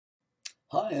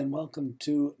Hi, and welcome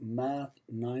to Math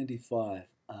 95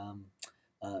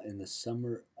 in the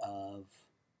summer of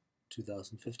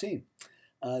 2015.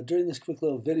 During this quick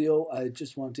little video, I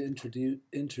just want to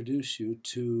introduce you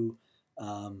to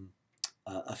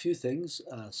a few things,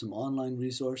 some online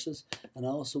resources, and I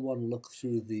also want to look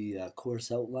through the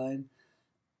course outline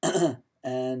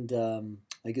and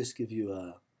I guess give you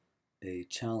a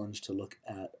challenge to look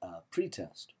at a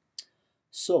pretest.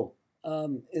 So,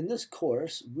 in this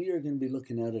course, we are going to be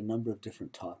looking at a number of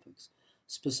different topics.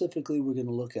 Specifically, we're going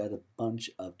to look at a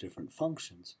bunch of different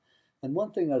functions. And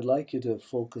one thing I'd like you to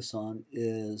focus on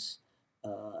is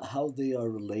how they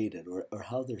are related or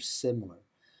how they're similar.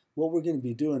 What we're going to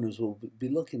be doing is we'll be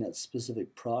looking at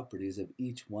specific properties of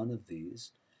each one of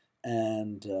these,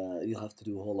 and you'll have to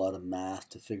do a whole lot of math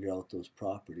to figure out those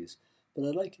properties. But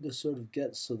I'd like you to sort of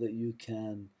get so that you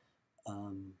can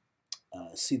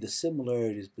see the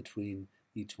similarities between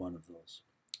each one of those.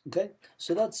 Okay,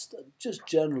 so that's just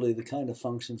generally the kind of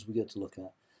functions we get to look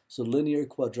at. So linear,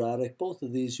 quadratic, both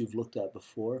of these you've looked at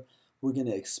before. We're going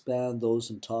to expand those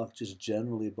and talk just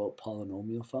generally about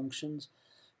polynomial functions.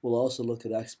 We'll also look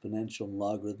at exponential and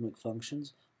logarithmic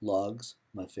functions, logs,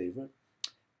 my favorite.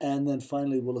 And then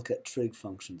finally we'll look at trig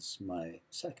functions, my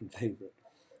second favorite.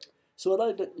 So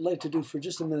what I'd like to do for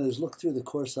just a minute is look through the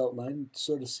course outline,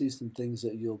 sort of see some things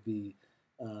that you'll be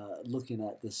looking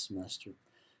at this semester.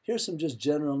 Here's some just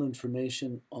general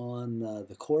information on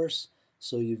the course.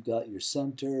 So you've got your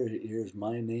center, here's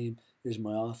my name, here's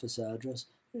my office address,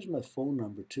 here's my phone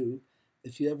number too.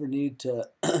 If you ever need to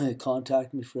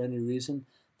contact me for any reason,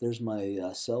 there's my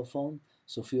cell phone,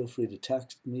 so feel free to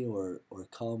text me or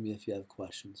call me if you have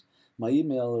questions. My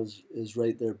email is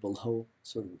right there below,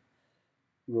 sort of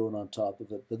wrote on top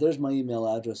of it. But there's my email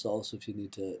address also if you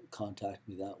need to contact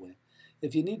me that way.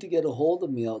 If you need to get a hold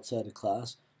of me outside of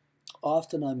class,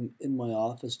 often I'm in my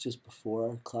office just before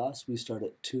our class. We start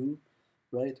at 2,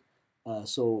 right?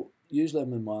 So usually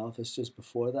I'm in my office just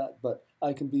before that, but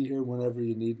I can be here whenever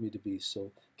you need me to be.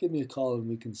 So give me a call and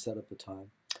we can set up a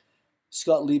time.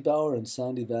 Scott Liebauer and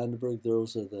Sandy Vandenberg,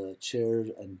 those are the chair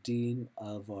and dean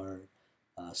of our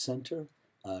center.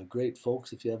 Great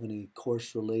folks. If you have any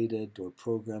course-related or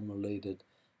program-related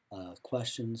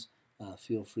questions,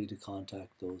 feel free to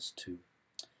contact those too.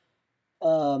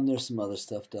 There's some other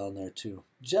stuff down there too.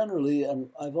 Generally,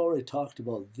 and I've already talked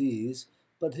about these,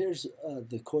 but here's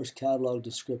the course catalog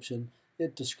description.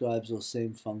 It describes those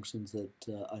same functions that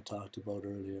I talked about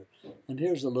earlier. And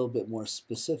here's a little bit more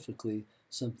specifically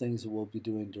some things that we'll be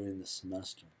doing during the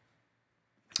semester.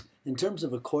 In terms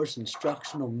of a course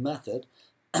instructional method,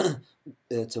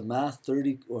 it's a Math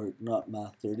 30, or not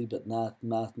Math 30, but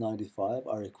Math 95,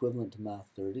 our equivalent to Math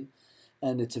 30.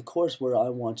 And it's a course where I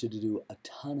want you to do a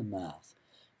ton of math.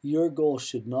 Your goal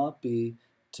should not be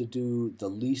to do the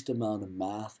least amount of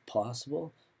math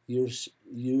possible.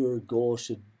 Your goal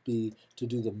should be to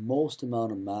do the most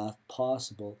amount of math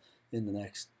possible in the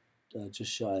next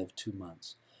just shy of 2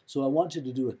 months. So I want you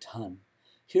to do a ton.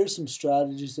 Here's some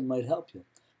strategies that might help you.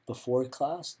 Before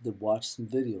class, watch some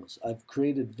videos. I've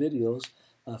created videos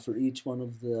for each one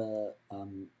of the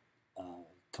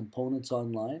components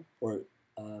online, or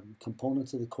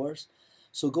components of the course.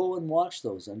 So go and watch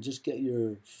those and just get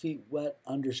your feet wet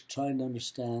trying to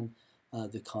understand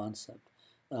the concept.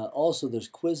 Also, there's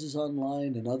quizzes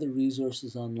online and other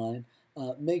resources online.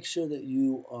 Make sure that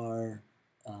you are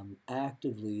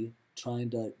actively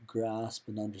trying to grasp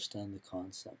and understand the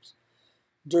concepts.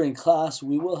 During class,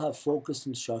 we will have focused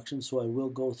instruction, so I will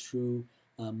go through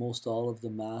most all of the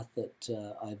math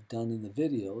that I've done in the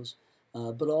videos,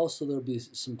 but also there'll be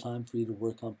some time for you to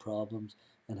work on problems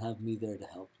and have me there to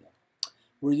help you.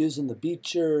 We're using the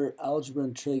Beecher Algebra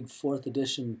and Trig 4th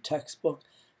edition textbook.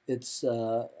 It's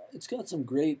got some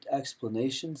great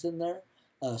explanations in there,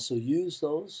 so use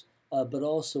those, but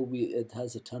also it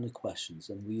has a ton of questions,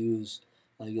 and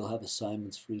you'll have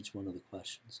assignments for each one of the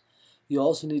questions. You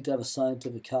also need to have a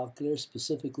scientific calculator,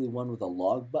 specifically one with a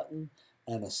log button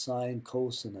and a sine,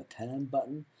 cos, and a tan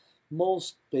button.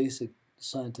 Most basic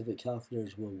scientific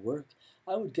calculators will work.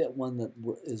 I would get one that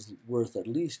is worth at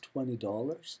least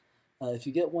 $20. If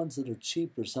you get ones that are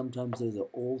cheaper, sometimes they're the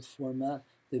old format,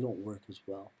 they don't work as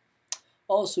well.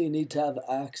 Also, you need to have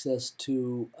access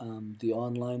to the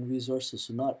online resources,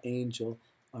 so not Angel.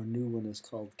 Our new one is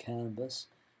called Canvas.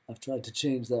 I've tried to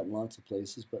change that in lots of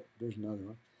places, but there's another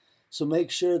one. So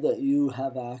make sure that you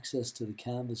have access to the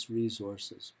Canvas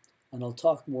resources. And I'll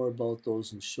talk more about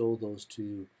those and show those to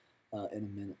you in a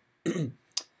minute.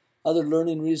 Other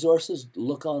learning resources,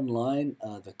 look online.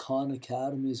 The Khan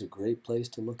Academy is a great place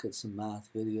to look at some math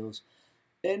videos.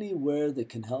 Anywhere that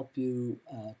can help you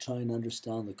try and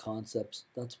understand the concepts,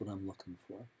 that's what I'm looking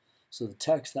for. So the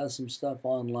text has some stuff,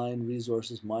 online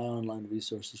resources, my online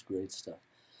resources, great stuff.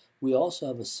 We also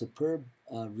have a superb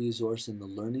resource in the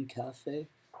Learning Cafe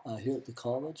here at the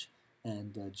college,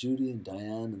 and Judy and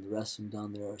Diane and the rest of them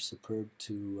down there are superb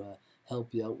to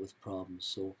help you out with problems.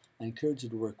 So I encourage you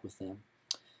to work with them.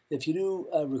 If you do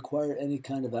require any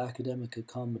kind of academic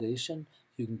accommodation,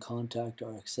 you can contact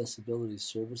our accessibility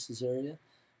services area.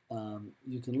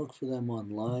 You can look for them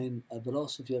online, but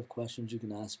also if you have questions, you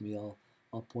can ask me.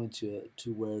 I'll point you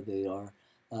to where they are.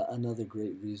 Another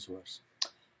great resource.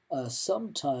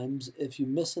 Sometimes if you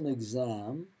miss an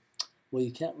exam, well,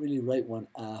 you can't really write one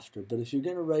after, but if you're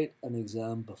going to write an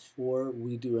exam before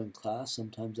we do in class,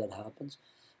 sometimes that happens.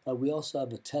 We also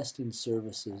have a testing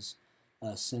services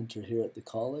center here at the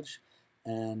college,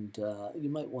 and you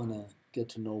might want to get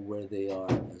to know where they are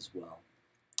as well.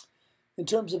 In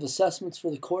terms of assessments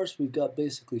for the course, we've got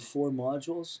basically 4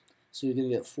 modules. So you're going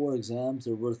to get 4 exams.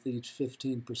 They're worth each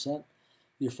 15%.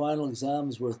 Your final exam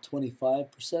is worth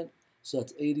 25%, so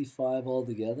that's 85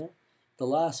 altogether. The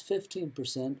last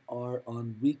 15% are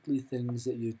on weekly things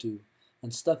that you do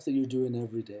and stuff that you're doing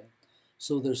every day.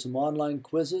 So there's some online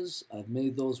quizzes. I've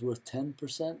made those worth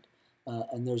 10%,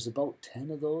 and there's about 10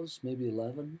 of those, maybe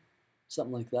 11,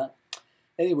 something like that.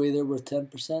 Anyway, they're worth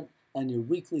 10%. And your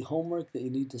weekly homework that you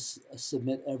need to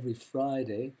submit every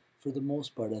Friday, for the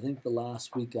most part. I think the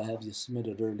last week I have you submit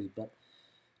it early, but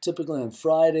typically on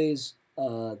Fridays,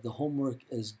 the homework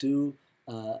is due,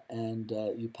 and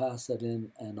you pass that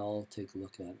in, and I'll take a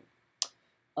look at it.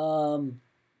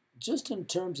 Just in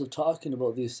terms of talking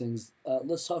about these things,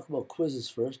 let's talk about quizzes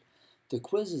first. The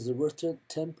quizzes are worth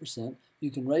 10%.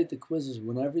 You can write the quizzes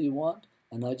whenever you want,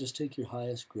 and I just take your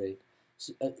highest grade.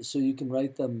 So you can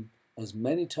write them as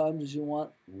many times as you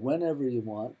want, whenever you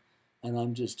want, and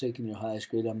I'm just taking your highest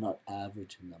grade. I'm not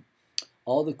averaging them.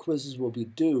 All the quizzes will be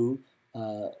due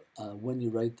when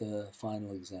you write the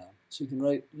final exam. So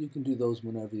you can do those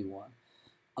whenever you want.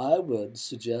 I would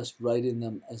suggest writing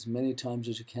them as many times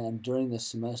as you can during the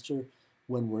semester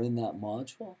when we're in that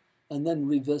module, and then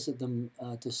revisit them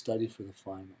to study for the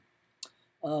final.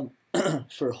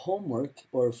 For homework,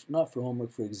 or not for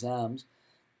homework, for exams,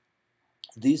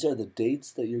 these are the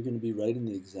dates that you're going to be writing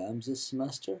the exams this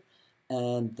semester,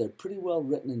 and they're pretty well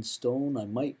written in stone. I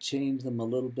might change them a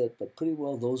little bit, but pretty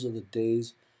well those are the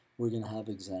days we're going to have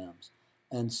exams.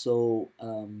 And so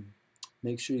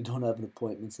make sure you don't have an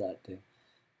appointment that day.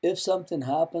 If something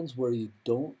happens where you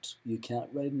can't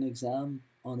write an exam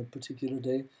on a particular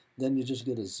day, then you just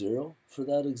get a 0 for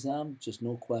that exam, just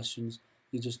no questions,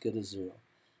 you just get a 0.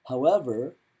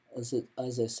 However, as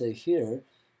I say here,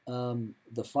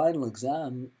 the final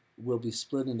exam will be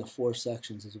split into 4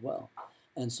 sections as well.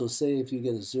 And so say if you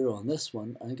get a 0 on this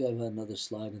one, I think I've had another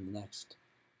slide in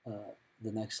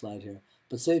the next slide here,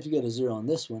 but say if you get a 0 on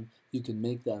this one, you can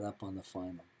make that up on the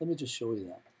final. Let me just show you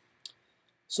that.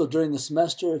 So during the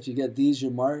semester, if you get these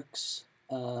your marks,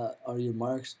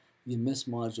 you miss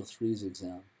Module 3's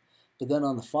exam. But then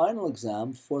on the final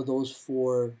exam, for those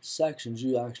 4 sections,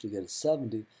 you actually get a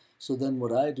 70. So then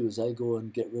what I do is I go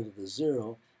and get rid of the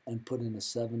 0 and put in a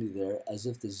 70 there, as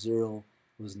if the 0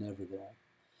 was never there.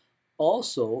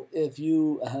 Also, if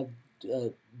you have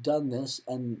done this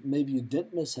and maybe you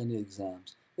didn't miss any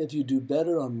exams, if you do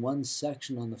better on one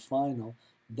section on the final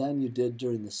than you did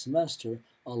during the semester,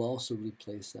 I'll also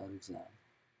replace that exam.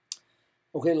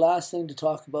 Okay, last thing to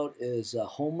talk about is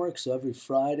homework. So every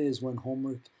Friday is when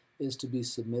homework is to be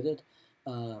submitted.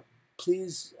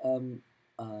 Please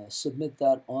submit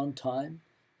that on time,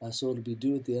 so it'll be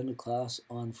due at the end of class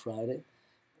on Friday.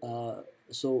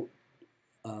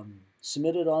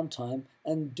 Submit it on time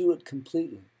and do it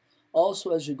completely.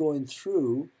 Also, as you're going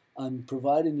through, I'm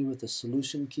providing you with a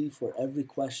solution key for every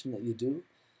question that you do,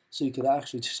 so you could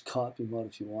actually just copy them out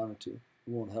if you wanted to. It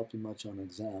won't help you much on an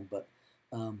exam, but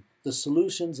the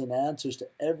solutions and answers to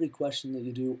every question that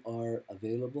you do are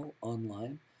available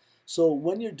online. So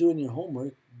when you're doing your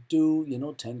homework, do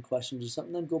 10 questions or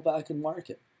something, then go back and mark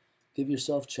it. Give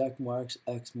yourself check marks,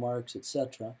 X marks,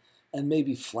 etc., and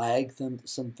maybe flag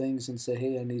some things and say,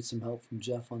 hey, I need some help from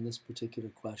Jeff on this particular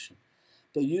question.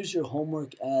 But use your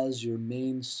homework as your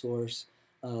main source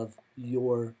of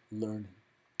your learning.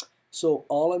 So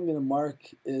all I'm going to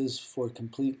mark is for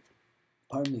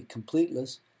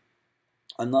completeless.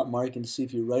 I'm not marking to see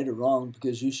if you're right or wrong,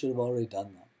 because you should have already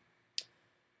done that.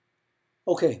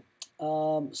 Okay,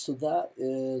 so that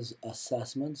is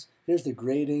assessments. Here's the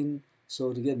grading.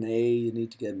 So to get an A, you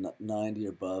need to get 90 or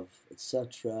above,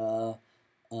 etc.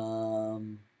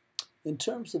 In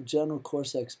terms of general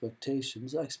course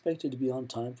expectations, I expect you to be on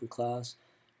time for class,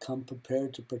 come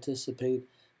prepared to participate.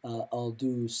 I'll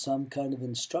do some kind of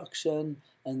instruction,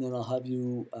 and then I'll have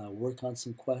you work on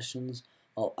some questions.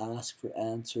 I'll ask for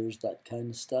answers, that kind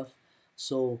of stuff.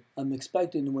 So I'm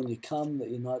expecting when you come that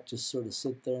you not just sort of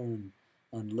sit there and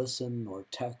listen or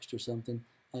text or something.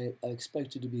 I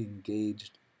expect you to be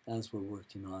engaged as we're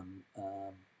working on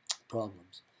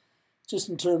problems. Just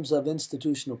in terms of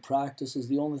institutional practices,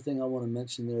 the only thing I want to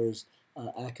mention there is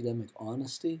academic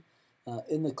honesty.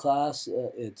 In the class,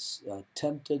 it's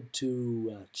tempted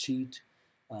to cheat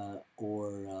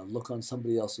or look on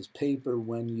somebody else's paper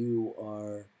when you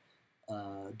are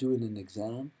doing an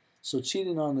exam. So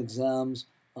cheating on exams,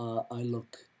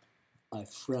 I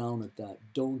frown at that.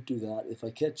 Don't do that. If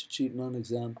I catch you cheating on an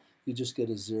exam, you just get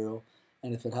a 0.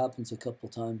 And if it happens a couple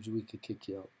times, we could kick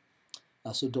you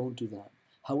out. So don't do that.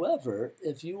 However,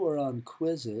 if you are on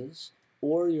quizzes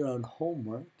or you're on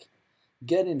homework,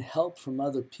 getting help from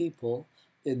other people,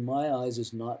 in my eyes,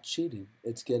 is not cheating.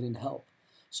 It's getting help.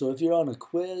 So if you're on a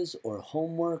quiz or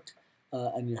homework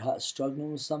and you're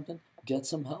struggling with something, get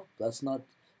some help. That's not,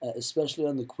 especially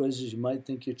on the quizzes, you might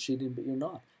think you're cheating, but you're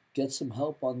not. Get some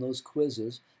help on those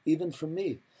quizzes, even from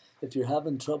me. If you're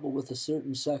having trouble with a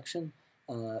certain section,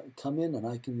 come in and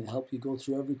I can help you go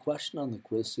through every question on the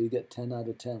quiz so you get 10 out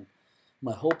of 10.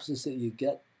 My hopes is that you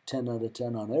get 10 out of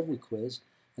 10 on every quiz,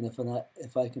 and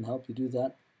if I can help you do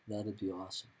that, that'd be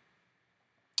awesome.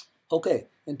 Okay,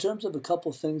 in terms of a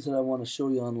couple things that I want to show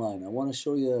you online, I want to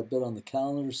show you a bit on the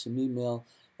calendar, some email,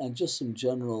 and just some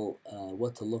general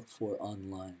what to look for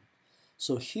online.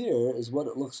 So here is what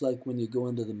it looks like when you go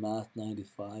into the Math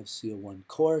 95 CO1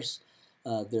 course.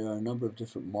 There are a number of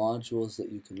different modules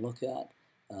that you can look at.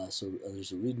 So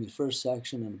there's a Read Me First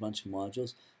section and a bunch of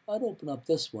modules. I'd open up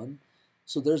this one.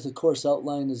 So there's the course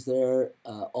outline is there,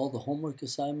 all the homework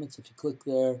assignments. If you click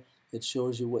there, it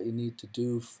shows you what you need to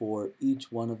do for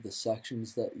each one of the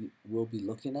sections that you will be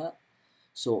looking at.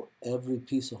 So every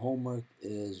piece of homework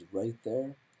is right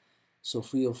there. So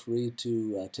feel free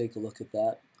to take a look at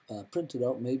that. Print it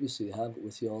out maybe so you have it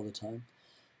with you all the time.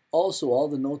 Also, all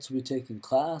the notes we take in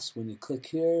class, when you click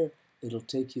here, it'll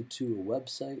take you to a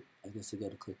website. I guess I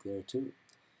got to click there too.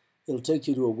 It'll take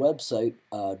you to a website,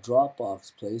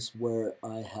 Dropbox place, where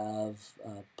I have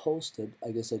posted,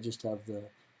 I guess I just have the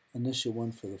initial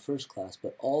one for the first class,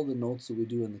 but all the notes that we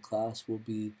do in the class will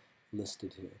be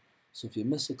listed here. So if you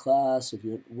miss a class, if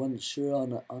you weren't sure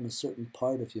on a certain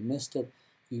part, if you missed it,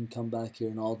 you can come back here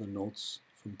and all the notes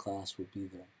from class will be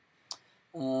there.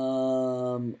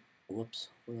 Whoops,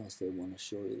 what else did I want to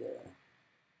show you there?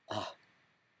 Let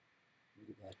me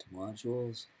go back to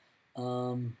modules.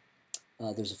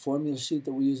 There's a formula sheet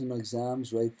that we use in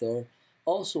exams right there.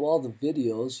 Also, all the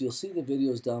videos, you'll see the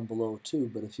videos down below too,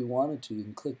 but if you wanted to, you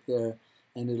can click there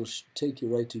and it'll take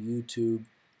you right to YouTube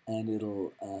and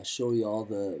it'll show you all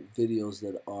the videos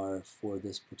that are for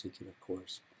this particular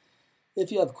course. If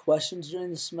you have questions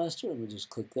during the semester, let me just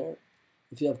click there.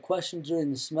 If you have questions during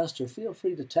the semester, feel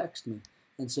free to text me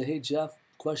and say, hey Jeff,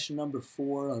 question number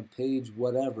 4 on page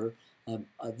whatever,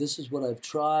 this is what I've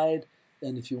tried,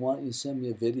 and if you want, you send me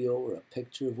a video or a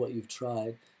picture of what you've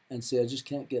tried and say, I just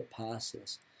can't get past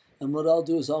this. And what I'll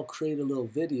do is I'll create a little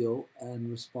video and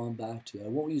respond back to you. I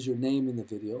won't use your name in the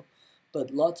video,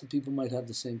 but lots of people might have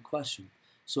the same question.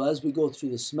 So as we go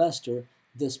through the semester,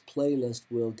 this playlist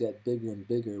will get bigger and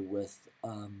bigger with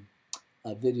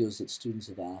videos that students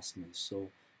have asked me. So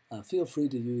feel free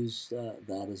to use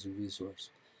that as a resource.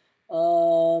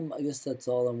 I guess that's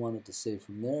all I wanted to say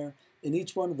from there. In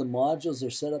each one of the modules, they're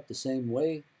set up the same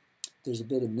way. There's a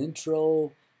bit of an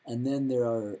intro, and then there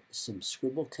are some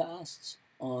scribble casts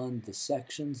on the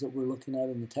sections that we're looking at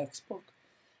in the textbook.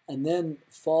 And then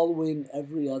following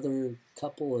every other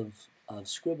couple of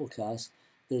scribble casts,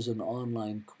 there's an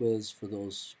online quiz for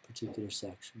those particular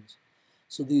sections.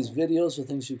 So these videos are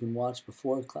things you can watch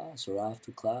before class or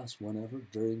after class, whenever,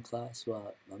 during class.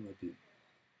 Well, that might be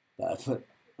bad, but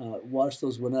watch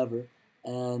those whenever.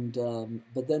 And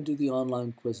but then do the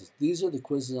online quizzes. These are the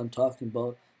quizzes I'm talking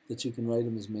about that you can write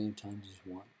them as many times as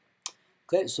you want.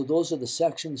 Okay, so those are the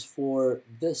sections for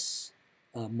this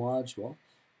module.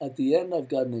 At the end, I've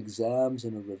got an exams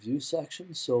and a review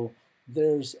section. So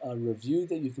there's a review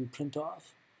that you can print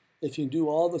off. If you do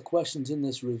all the questions in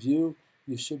this review,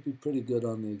 you should be pretty good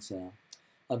on the exam.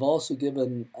 I've also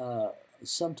given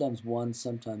sometimes 1,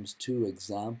 sometimes 2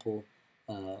 example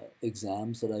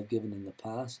exams that I've given in the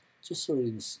past, just so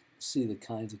you can see the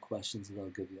kinds of questions that I'll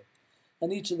give you.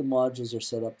 And each of the modules are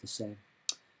set up the same.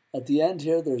 At the end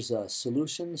here, there's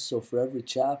solutions. So for every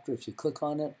chapter, if you click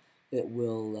on it, it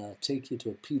will take you to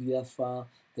a PDF file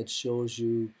that shows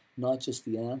you not just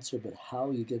the answer, but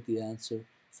how you get the answer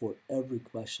for every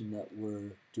question that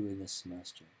we're doing this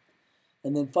semester.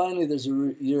 And then finally, there's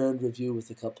a year-end review with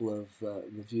a couple of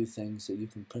review things that you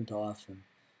can print off, and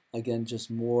again, just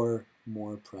more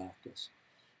practice.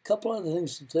 A couple other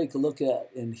things to take a look at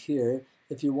in here.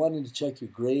 If you're wanting to check your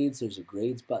grades, there's a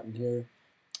grades button here.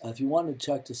 If you want to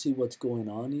check to see what's going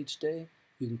on each day,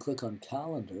 you can click on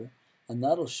calendar, and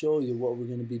that'll show you what we're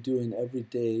going to be doing every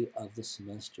day of the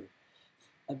semester.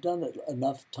 I've done it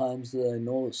enough times that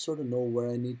I sort of know where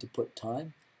I need to put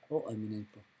time. Oh, I'm in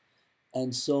April.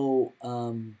 And so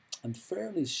I'm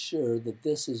fairly sure that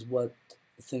this is what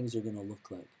things are going to look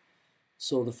like.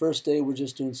 So the first day we're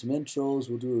just doing some intros,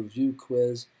 we'll do a review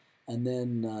quiz, and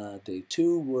then day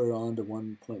 2 we're on to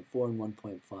 1.4 and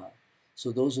 1.5.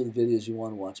 So those are the videos you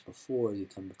want to watch before you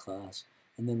come to class,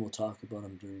 and then we'll talk about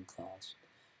them during class.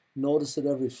 Notice that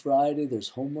every Friday there's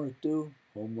homework due,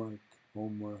 homework.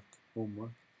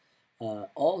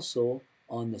 Also,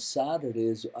 on the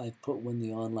Saturdays, I've put when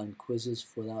the online quizzes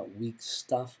for that week's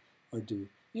stuff are due.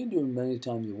 You can do them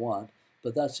anytime you want,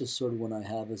 but that's just sort of when I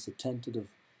have as a tentative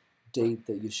date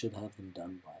that you should have them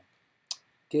done by.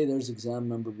 Okay, there's exam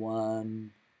number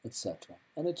 1, etc.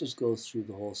 And it just goes through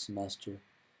the whole semester.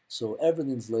 So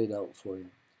everything's laid out for you.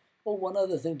 Oh, one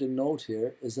other thing to note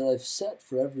here is that I've set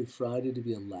for every Friday to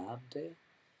be a lab day.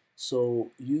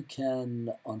 So you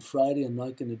can, on Friday, I'm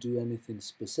not going to do anything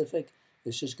specific.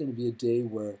 It's just going to be a day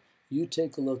where you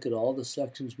take a look at all the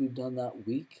sections we've done that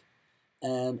week.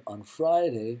 And on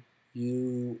Friday,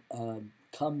 you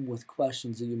come with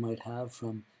questions that you might have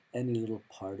from any little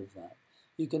part of that.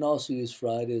 You can also use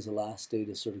Friday as a last day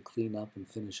to sort of clean up and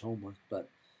finish homework, but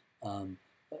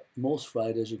most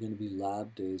Fridays are going to be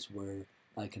lab days where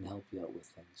I can help you out with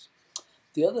things.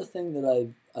 The other thing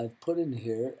that I've put in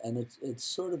here, and it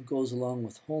sort of goes along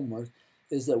with homework,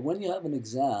 is that when you have an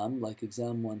exam, like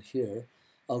exam 1 here,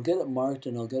 I'll get it marked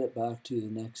and I'll get it back to you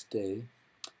the next day.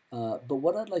 But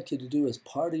what I'd like you to do as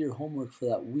part of your homework for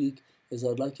that week is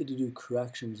I'd like you to do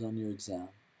corrections on your exam.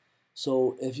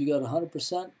 So if you got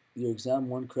 100%, your exam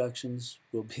 1 corrections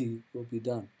will be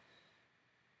done.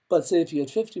 But say if you had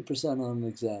 50% on an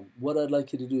exam, what I'd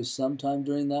like you to do is sometime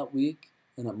during that week,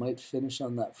 and it might finish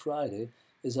on that Friday,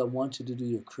 is I want you to do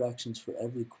your corrections for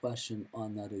every question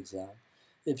on that exam.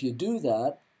 If you do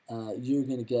that, you're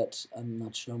going to get, I'm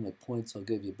not sure how many points I'll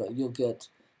give you, but you'll get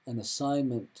an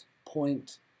assignment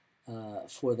point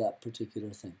for that particular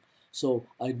thing. So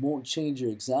I won't change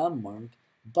your exam mark,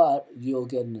 but you'll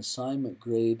get an assignment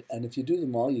grade, and if you do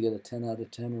them all, you get a 10 out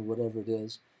of 10 or whatever it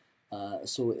is.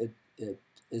 So it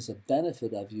is a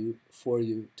benefit of you for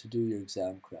you to do your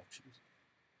exam corrections.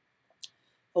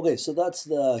 Okay, so that's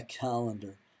the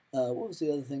calendar. What was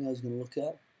the other thing I was going to look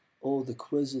at? Oh, the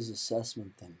quizzes,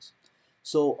 assessment things.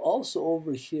 So also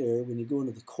over here, when you go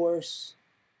into the course,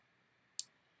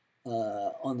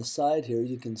 on the side here,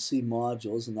 you can see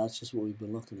modules, and that's just what we've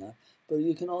been looking at. But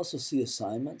you can also see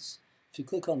assignments. If you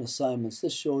click on assignments,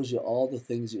 this shows you all the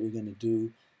things that you're going to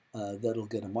do that'll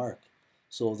get a mark.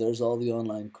 So there's all the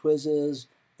online quizzes,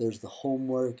 there's the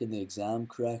homework and the exam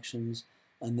corrections,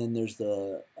 and then there's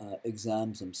the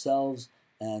exams themselves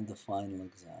and the final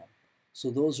exam. So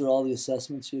those are all the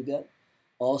assessments you get.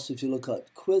 Also, if you look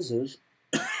at quizzes,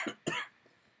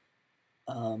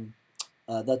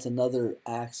 that's another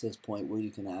access point where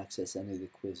you can access any of the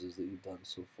quizzes that you've done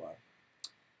so far.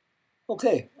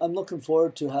 Okay, I'm looking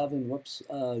forward to having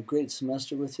a great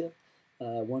semester with you.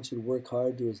 I want you to work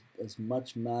hard, do as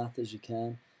much math as you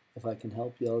can. If I can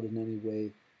help you out in any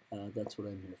way, that's what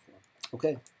I'm here for.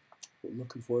 Okay,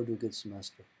 looking forward to a good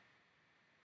semester.